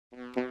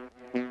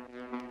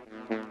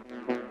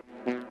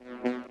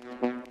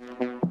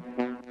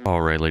All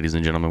right, ladies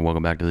and gentlemen,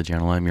 welcome back to the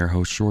channel. I'm your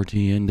host,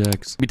 Shorty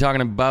Index. We'll be talking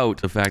about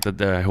the fact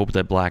that I hope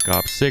that Black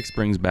Ops 6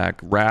 brings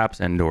back raps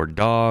and/or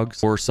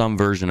dogs, or some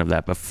version of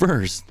that. But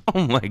first,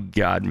 oh my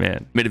god,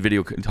 man. Made a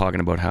video talking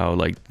about how,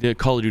 like, the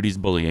Call of Duty's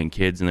bullying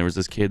kids, and there was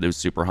this kid that was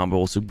super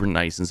humble, super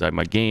nice inside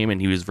my game,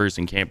 and he was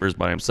versing campers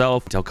by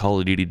himself until Call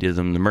of Duty did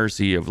him the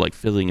mercy of, like,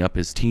 filling up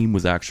his team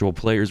with actual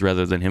players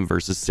rather than him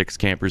versus 6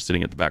 campers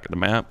sitting at the back of the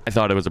map. I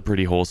thought it was a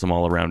pretty wholesome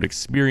all-around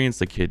experience.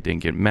 The kid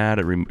didn't get mad.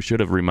 It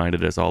should have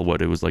reminded us all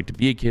what it was like to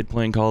be a kid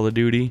playing Call of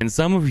Duty. And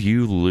some of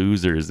you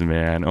losers,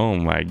 man, oh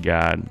my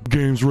god,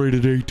 game's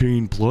rated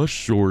 18 plus,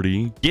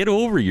 Shorty. Get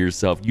over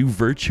yourself, you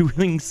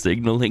virtuing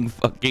signaling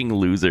fucking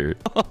loser.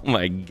 Oh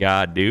my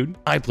god, dude.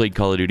 I played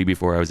Call of Duty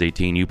before I was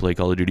 18. You played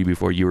Call of Duty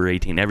before you were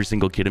 18. Every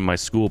single kid in my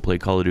school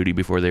played Call of Duty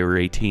before they were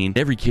 18.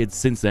 Every kid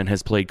since then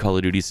has played Call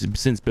of Duty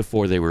since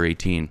before they were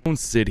 18. Don't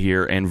sit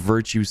here and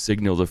virtue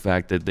signal the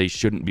fact that they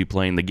shouldn't be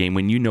playing the game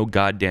when you know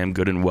goddamn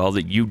good and well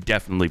that you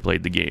definitely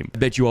played the game. I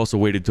bet you also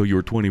waited till you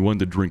were 21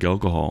 to drink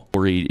alcohol.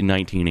 Or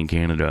 19 in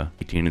Canada,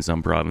 18 in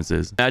some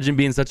provinces. Imagine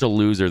being such a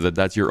loser that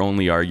that's your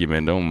only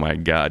argument. Oh my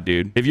god,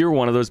 dude. If you're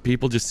one of those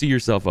people, just see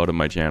yourself out of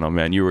my channel,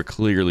 man. You were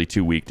clearly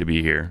too weak to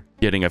be here.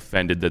 Getting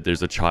offended that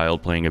there's a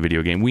child playing a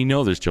video game. We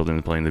know there's children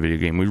playing the video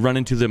game. We run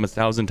into them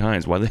 1,000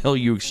 times. Why the hell are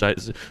you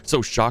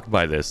so shocked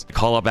by this?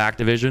 Call up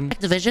Activision?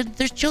 Activision,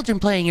 there's children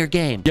playing your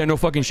game. Yeah, no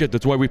fucking shit.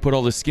 That's why we put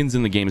all the skins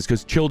in the game. Is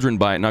because children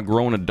buy it, not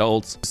grown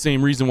adults.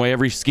 Same reason why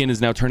every skin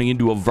is now turning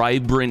into a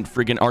vibrant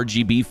friggin'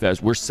 RGB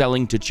fest. We're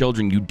selling to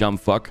children, you dumb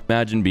fuck.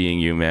 Imagine being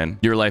you, man.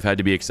 Your life had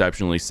to be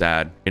exceptionally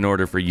sad in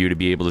order for you to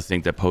be able to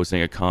think that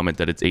posting a comment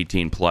that it's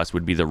 18 plus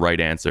would be the right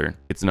answer.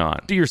 It's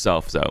not. Do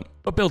yourself so.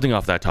 But building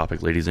off that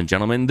topic, ladies and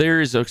gentlemen,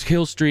 there is a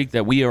kill streak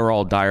that we are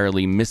all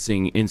direly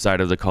missing inside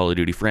of the Call of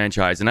Duty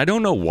franchise. And I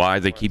don't know why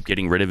they keep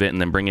getting rid of it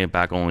and then bringing it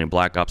back only in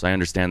Black Ops. I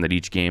understand that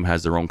each game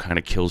has their own kind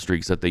of kill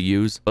streaks that they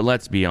use. But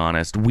let's be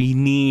honest,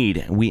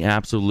 we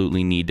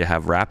absolutely need to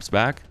have raps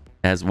back,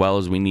 as well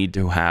as we need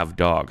to have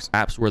dogs.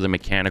 Raps were the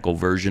mechanical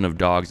version of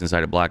dogs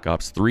inside of Black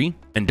Ops 3,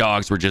 and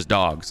dogs were just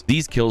dogs.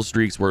 These kill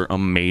streaks were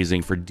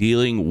amazing for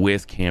dealing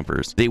with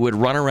campers. They would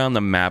run around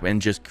the map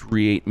and just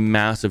create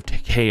massive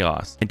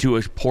chaos. And to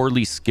a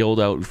poorly skilled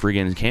out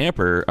friggin'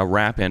 camper, a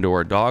rap and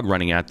or a dog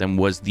running at them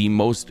was the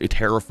most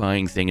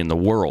terrifying thing in the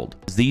world.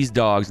 These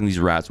dogs and these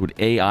rats would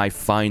AI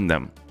find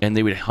them, and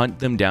they would hunt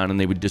them down and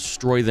they would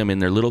destroy them in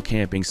their little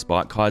camping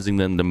spot, causing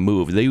them to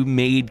move. They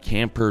made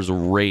campers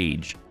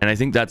rage. And I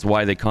think that's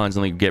why they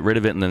constantly get rid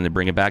of it and then they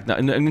bring it back,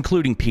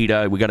 including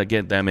PETA. We got to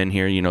get them in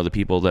here, you know, the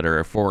people that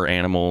are for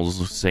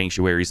animals,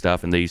 sanctuary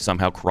stuff, and they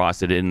somehow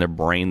cross it in their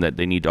brain that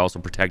they need to also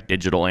protect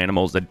digital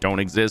animals that don't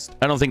exist.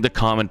 I don't think the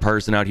common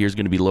person out here is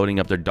going to be loading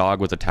up their dog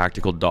with a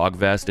tactical dog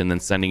vest and then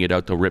sending it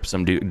out to rip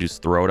some dude's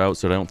throat out.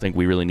 So I don't think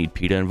we really need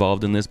PETA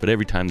involved in this. But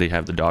every time they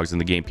have the dogs in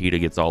the game, PETA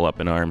gets all up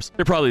in arms.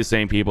 They're probably the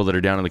same people that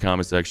are down in the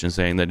comment section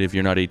saying that if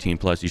you're not 18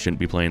 plus, you shouldn't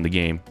be playing the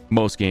game.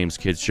 Most games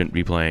kids shouldn't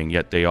be playing,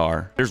 yet they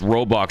are. There's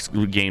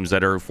Roblox games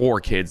that are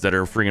for kids that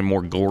are freaking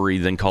more gory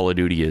than Call of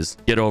Duty is.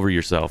 Get over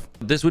yourself.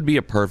 This would be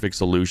a perfect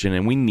solution,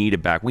 and we need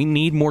it back. We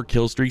need more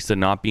kill streaks to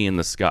not be in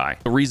the sky.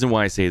 The reason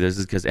why I say this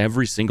is because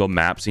every single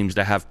map seems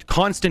to have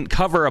constant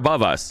cover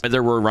above us.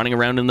 Whether we're running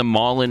around in the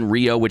mall in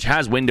Rio, which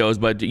has windows,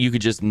 but you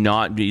could just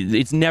not be,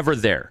 it's never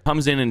there.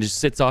 Comes in and just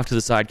sits off to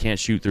the side, can't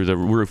shoot through the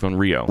roof on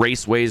Rio.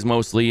 Raceways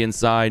mostly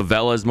inside.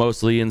 Favelas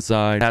mostly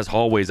inside. Has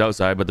hallways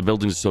outside, but the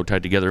buildings are so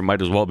tight together, it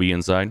might as well be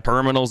inside.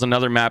 Terminal's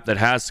another map that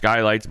has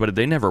skylights, but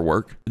they never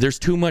work. There's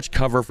too much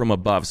cover from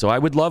above, so I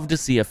would love to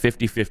see a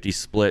 50-50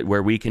 split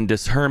where we can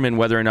determine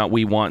whether or not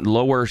we want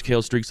lower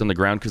kill streaks on the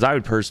ground, because I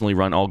would personally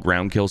run all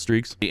ground kill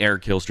streaks. The air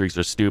kill streaks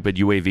are stupid.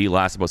 UAV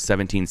lasts about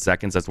 17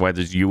 seconds. That's why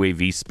there's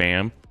UAV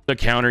spam. The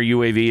counter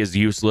UAV is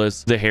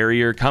useless. The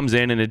Harrier comes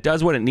in and it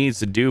does what it needs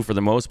to do for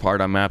the most part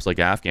on maps like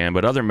Afghan,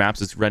 but other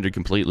maps it's rendered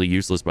completely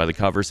useless by the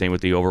cover. Same with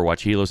the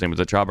Overwatch Helo, same with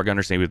the Chopper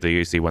Gunner, same with the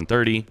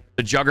AC-130.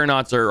 The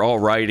Juggernauts are all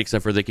right,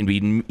 except for they can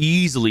be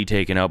easily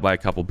taken out by a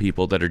couple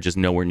people that are just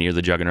nowhere near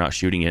the Juggernaut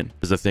shooting it,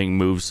 because the thing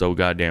moves so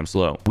goddamn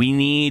slow. We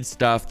need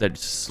stuff that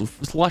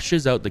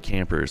flushes out the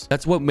campers.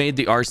 That's what made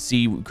the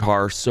RC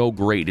car so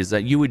great, is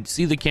that you would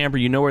see the camper,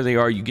 you know where they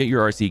are, you get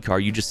your RC car,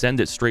 you just send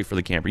it straight for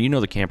the camper. You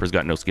know the camper's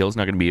got no skill, it's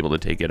not going to be able to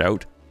take it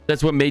out.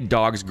 That's what made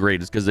dogs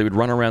great, is because they would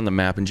run around the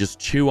map and just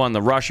chew on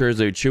the rushers,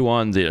 they would chew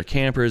on the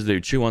campers, they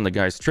would chew on the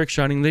guys trick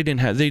shotting.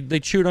 They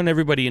chewed on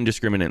everybody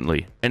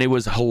indiscriminately, and it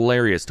was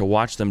hilarious to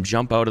watch them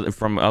jump out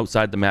from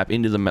outside the map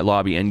into the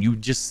lobby, and you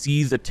just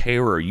see the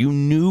terror. You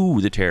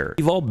knew the terror.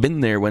 We've all been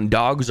there when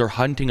dogs are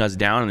hunting us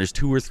down and there's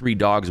 2 or 3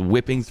 dogs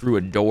whipping through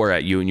a door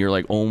at you and you're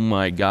like, oh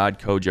my god,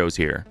 Kojo's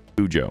here.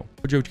 Lucjo.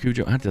 Lucjo,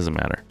 Cujo, that doesn't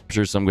matter. I'm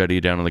sure somebody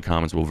down in the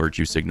comments will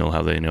virtue signal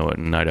how they know it,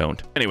 and I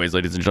don't. Anyways,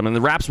 ladies and gentlemen,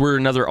 the Raps were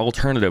another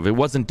alternative. It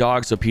wasn't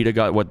dogs, so PETA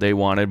got what they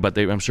wanted, but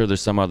I'm sure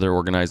there's some other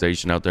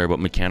organization out there about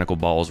mechanical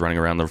balls running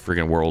around the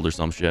freaking world or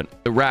some shit.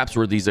 The Raps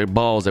were these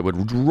balls that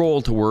would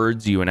roll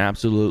towards you and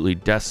absolutely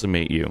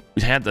decimate you.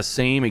 It had the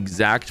same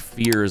exact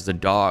fear as the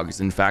dogs.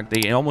 In fact,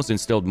 they almost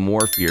instilled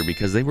more fear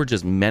because they were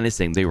just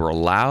menacing. They were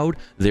loud,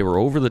 they were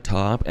over the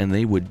top, and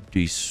they would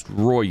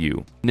destroy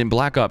you. And in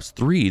Black Ops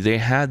 3, they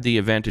had the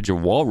advantage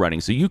of wall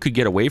running, so you could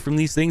get away from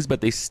these things,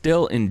 but they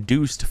still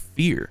induced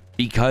fear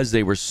because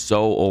they were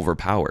so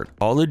overpowered.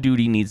 Call of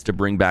Duty needs to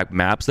bring back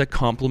maps that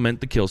complement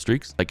the kill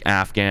streaks, like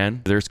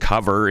Afghan. There's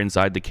cover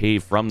inside the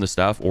cave from the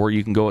stuff, or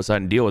you can go outside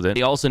and deal with it.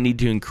 They also need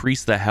to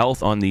increase the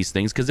health on these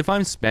things, because if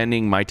I'm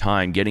spending my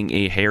time getting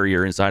a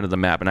Harrier inside of the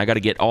map and I got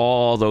to get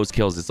all those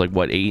kills, it's like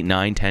what, 8,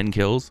 9, 10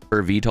 kills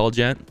per VTOL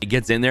jet. It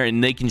gets in there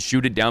and they can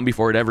shoot it down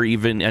before it ever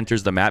even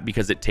enters the map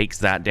because it takes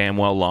that damn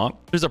well long.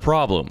 There's a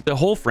problem. The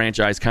whole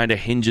franchise kind of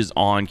hinges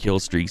on kill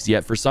streaks,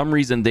 yet for some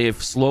reason they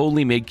have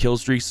slowly made kill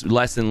streaks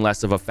less and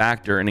less of a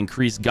factor and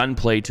increased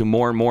gunplay to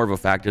more and more of a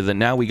factor, that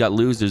now we got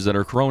losers that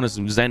are Cronus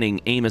zenning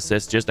aim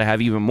assist just to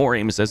have even more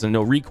aim assist and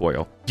no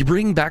recoil. You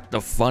bring back the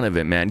fun of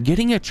it, man.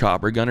 Getting a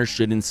chopper gunner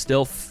should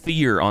instill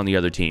fear on the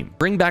other team.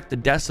 Bring back the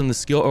deaths on the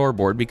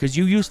scoreboard, because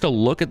you used to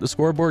look at the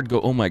scoreboard,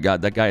 go, oh my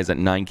god, that guy is at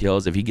 9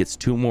 kills. If he gets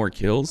 2 more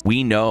kills,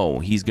 we know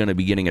he's going to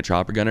be getting a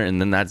chopper gunner, and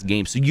then that's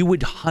game. So you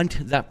would hunt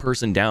that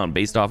person down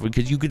based off of,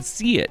 because you could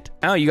see it.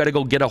 Now you got to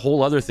go get a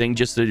whole other thing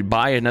just to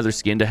buy another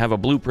skin to have a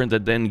blueprint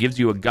that then gives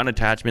you a gun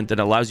attachment that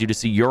allows you to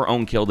see your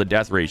own kill to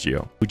death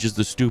ratio, which is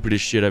the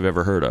stupidest shit I've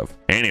ever heard of.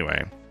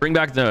 Anyway, bring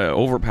back the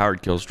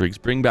overpowered kill streaks,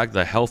 bring back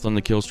the health on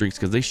the kill streaks,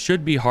 because they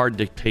should be hard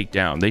to take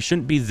down. They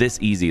shouldn't be this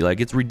easy. Like,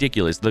 it's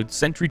ridiculous. The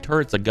sentry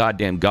turret's a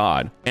goddamn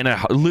god, and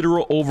a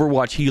literal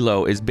Overwatch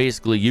helo is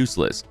basically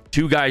useless.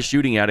 2 guys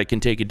shooting at it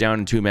can take it down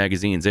in 2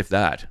 magazines, if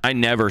that. I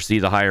never see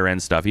the higher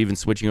end stuff. Even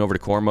switching over to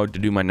core mode to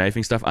do my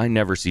knifing stuff, I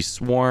never see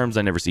swarms.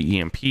 I never see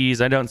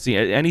EMPs. I don't see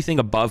anything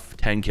above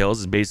 10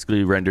 kills is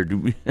basically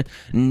rendered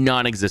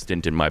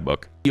non-existent in my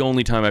book. The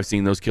only time I've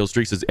seen those kill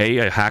streaks is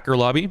a hacker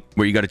lobby,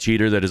 where you got a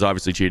cheater that is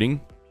obviously cheating,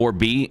 or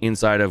B,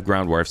 inside of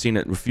ground war. I've seen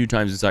it a few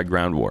times inside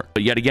ground war.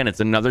 But yet again, it's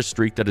another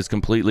streak that is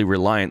completely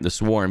reliant, the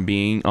swarm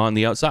being on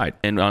the outside.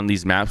 And on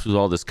these maps with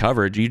all this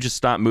coverage, you just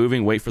stop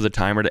moving, wait for the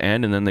timer to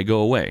end, and then they go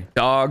away.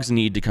 Dogs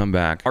need to come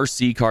back.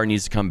 RC car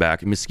needs to come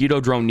back.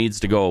 Mosquito drone needs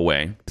to go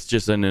away. It's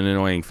just an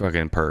annoying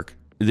fucking perk.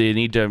 They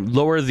need to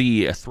lower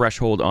the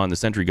threshold on the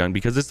sentry gun,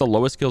 because it's the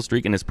lowest kill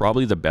streak and it's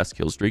probably the best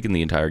kill streak in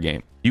the entire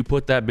game. You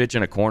put that bitch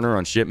in a corner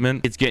on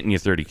shipment, it's getting you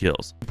 30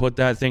 kills. Put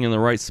that thing in the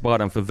right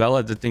spot on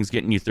favela, that thing's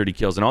getting you 30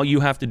 kills. And all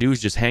you have to do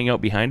is just hang out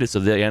behind it so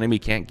the enemy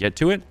can't get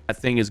to it. That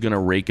thing is going to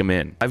rake them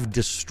in. I've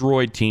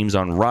destroyed teams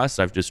on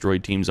Rust. I've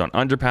destroyed teams on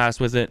Underpass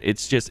with it.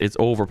 It's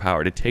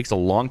overpowered. It takes a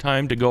long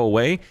time to go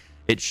away.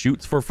 It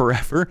shoots for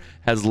forever,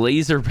 has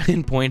laser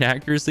pinpoint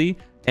accuracy,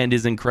 and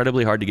is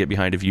incredibly hard to get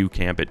behind if you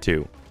camp it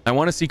too. I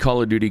want to see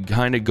Call of Duty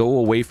kind of go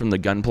away from the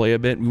gunplay a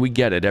bit. We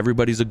get it.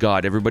 Everybody's a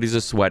god. Everybody's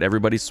a sweat.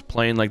 Everybody's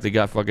playing like they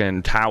got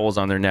fucking towels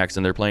on their necks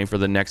and they're playing for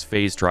the next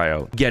phase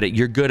tryout. Get it.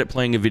 You're good at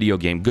playing a video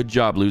game. Good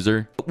job,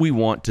 loser. What we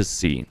want to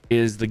see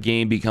is the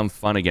game become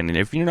fun again. And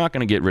if you're not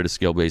going to get rid of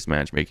skill-based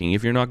matchmaking,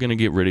 if you're not going to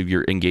get rid of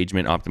your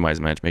engagement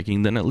optimized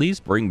matchmaking, then at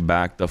least bring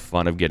back the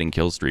fun of getting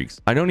kill streaks.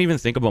 I don't even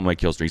think about my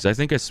kill streaks. I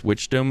think I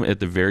switched them at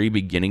the very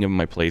beginning of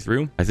my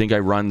playthrough. I think I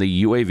run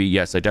the UAV.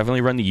 Yes, I definitely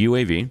run the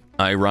UAV.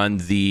 I run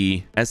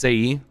the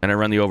SAE, and I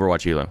run the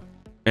Overwatch helo.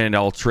 And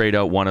I'll trade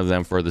out one of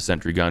them for the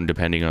sentry gun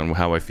depending on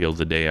how I feel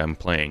the day I'm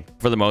playing.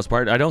 For the most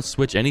part, I don't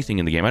switch anything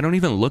in the game. I don't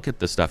even look at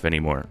the stuff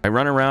anymore. I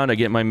run around, I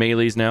get my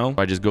melees now.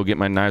 I just go get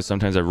my knives.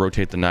 Sometimes I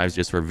rotate the knives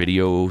just for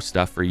video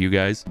stuff for you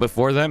guys.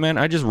 Before that, man,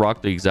 I just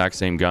rock the exact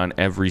same gun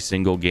every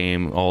single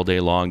game all day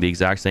long. The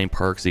exact same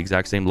perks, the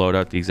exact same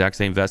loadout, the exact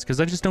same vest, because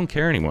I just don't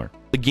care anymore.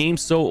 The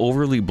game's so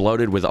overly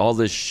bloated with all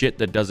this shit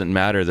that doesn't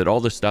matter, that all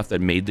the stuff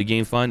that made the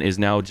game fun is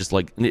now just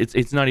like,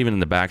 it's not even in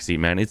the backseat,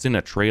 man. It's in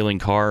a trailing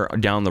car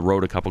down the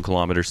road a couple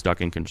kilometers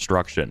stuck in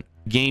construction.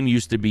 Game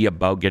used to be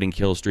about getting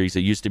kill streaks.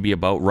 It used to be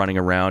about running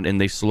around,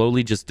 and they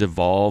slowly just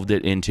devolved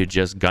it into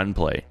just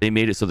gunplay. They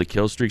made it so the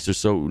kill streaks are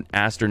so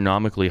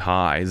astronomically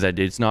high that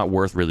it's not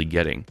worth really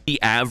getting.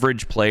 The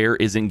average player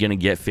isn't going to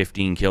get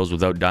 15 kills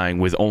without dying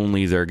with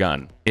only their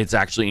gun. It's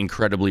actually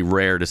incredibly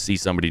rare to see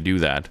somebody do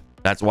that.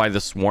 That's why the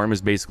swarm is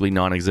basically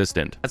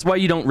non-existent. That's why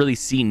you don't really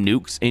see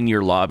nukes in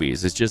your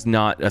lobbies. It's just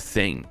not a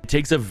thing. It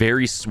takes a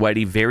very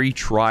sweaty, very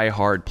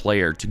try-hard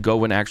player to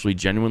go and actually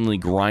genuinely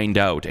grind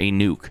out a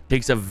nuke. It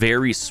takes a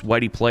very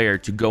sweaty player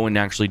to go and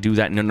actually do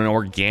that in an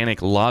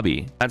organic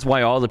lobby. That's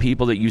why all the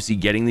people that you see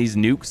getting these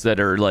nukes that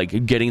are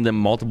like getting them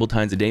multiple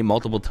times a day,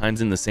 multiple times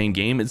in the same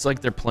game, it's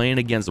like they're playing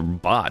against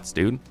bots,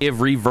 dude. They've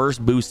reverse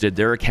boosted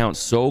their account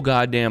so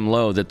goddamn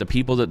low that the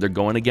people that they're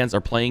going against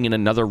are playing in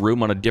another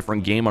room on a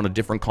different game on a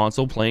different console,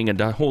 playing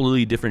a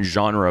wholly different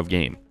genre of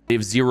game. They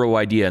have zero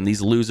idea, and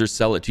these losers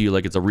sell it to you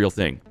like it's a real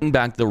thing. Bring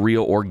back the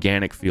real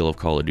organic feel of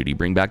Call of Duty.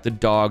 Bring back the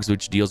dogs,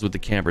 which deals with the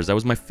campers. That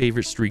was my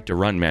favorite streak to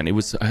run, man. It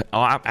was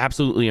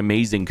absolutely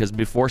amazing because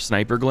before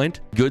Sniper Glint,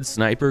 good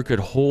sniper could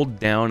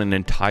hold down an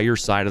entire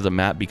side of the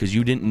map because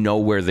you didn't know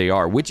where they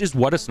are, which is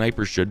what a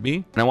sniper should be.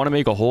 And I want to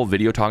make a whole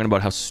video talking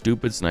about how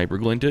stupid Sniper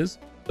Glint is.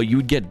 But you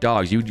would get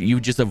dogs. You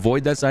just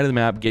avoid that side of the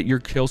map, get your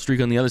kill streak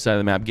on the other side of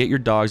the map, get your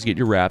dogs, get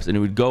your wraps, and it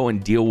would go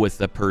and deal with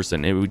the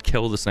person. It would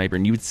kill the sniper,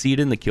 and you would see it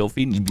in the kill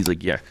feed, and you'd be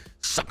like, yeah,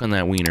 suck on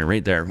that wiener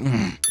right there.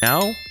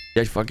 Now,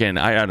 I fucking,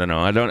 I don't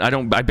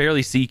know. I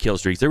barely see kill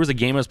streaks. There was a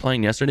game I was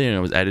playing yesterday, and I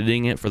was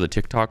editing it for the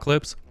TikTok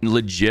clips.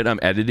 Legit, I'm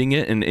editing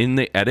it, and in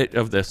the edit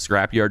of the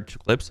scrapyard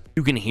clips,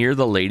 you can hear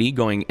the lady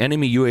going,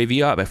 enemy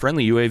UAV up, a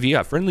friendly UAV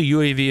up, friendly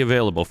UAV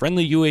available,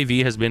 friendly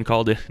UAV has been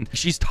called in.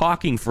 She's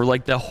talking for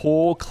like the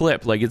whole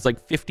clip, like it's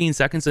like 15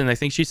 seconds, and I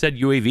think she said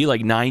UAV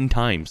like 9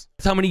 times.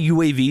 That's how many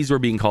UAVs were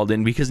being called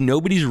in because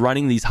nobody's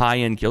running these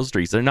high-end kill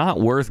streaks. They're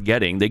not worth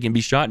getting. They can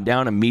be shot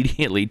down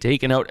immediately,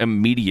 taken out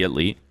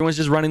immediately. Everyone's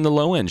just running the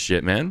low-end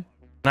shit, man.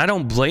 And I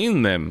don't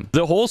blame them.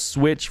 The whole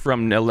switch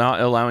from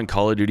allowing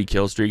Call of Duty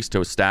kill streaks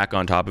to stack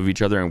on top of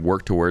each other and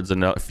work towards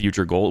a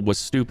future goal was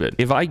stupid.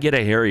 If I get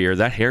a Harrier,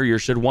 that Harrier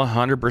should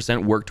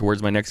 100% work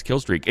towards my next kill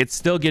streak. It's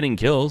still getting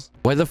kills.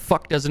 Why the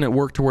fuck doesn't it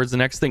work towards the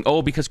next thing?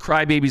 Oh, because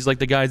crybabies like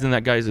the guys in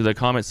the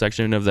comment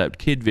section of that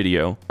kid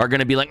video are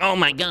gonna be like, oh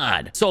my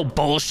god, so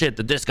bullshit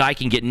that this guy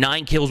can get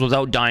 9 kills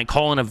without dying,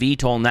 calling a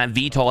VTOL, and that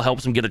VTOL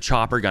helps him get a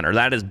chopper gunner.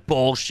 That is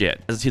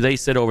bullshit. As they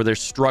sit over there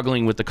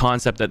struggling with the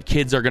concept that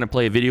kids are gonna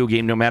play a video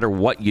game no matter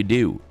what you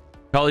do.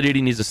 Call of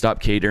Duty needs to stop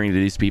catering to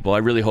these people. I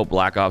really hope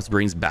Black Ops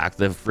brings back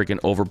the freaking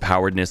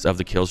overpoweredness of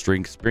the kill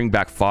streaks. Bring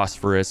back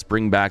Phosphorus,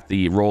 bring back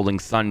the Rolling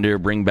Thunder,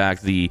 bring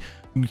back the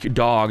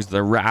dogs,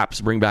 the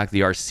wraps, bring back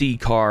the RC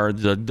car,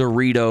 the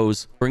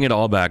Doritos. Bring it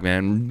all back,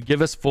 man.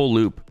 Give us full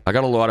loop. I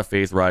got a lot of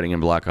faith riding in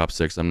Black Ops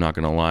 6, I'm not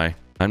gonna lie.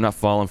 I'm not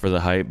falling for the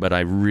hype, but I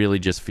really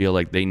just feel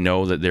like they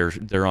know that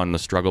they're on the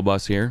struggle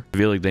bus here. I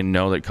feel like they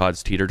know that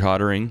COD's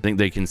teeter-tottering. I think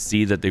they can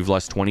see that they've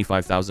lost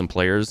 25,000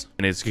 players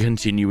and it's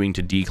continuing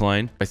to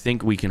decline. I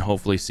think we can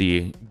hopefully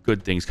see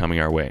good things coming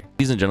our way.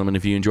 Ladies and gentlemen,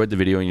 if you enjoyed the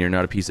video and you're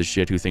not a piece of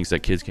shit who thinks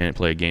that kids can't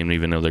play a game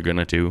even though they're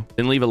gonna to,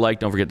 then leave a like,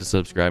 don't forget to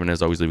subscribe, and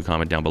as always, leave a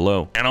comment down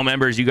below. Channel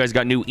members, you guys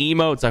got new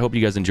emotes. I hope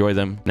you guys enjoy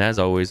them. And as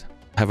always,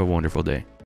 have a wonderful day.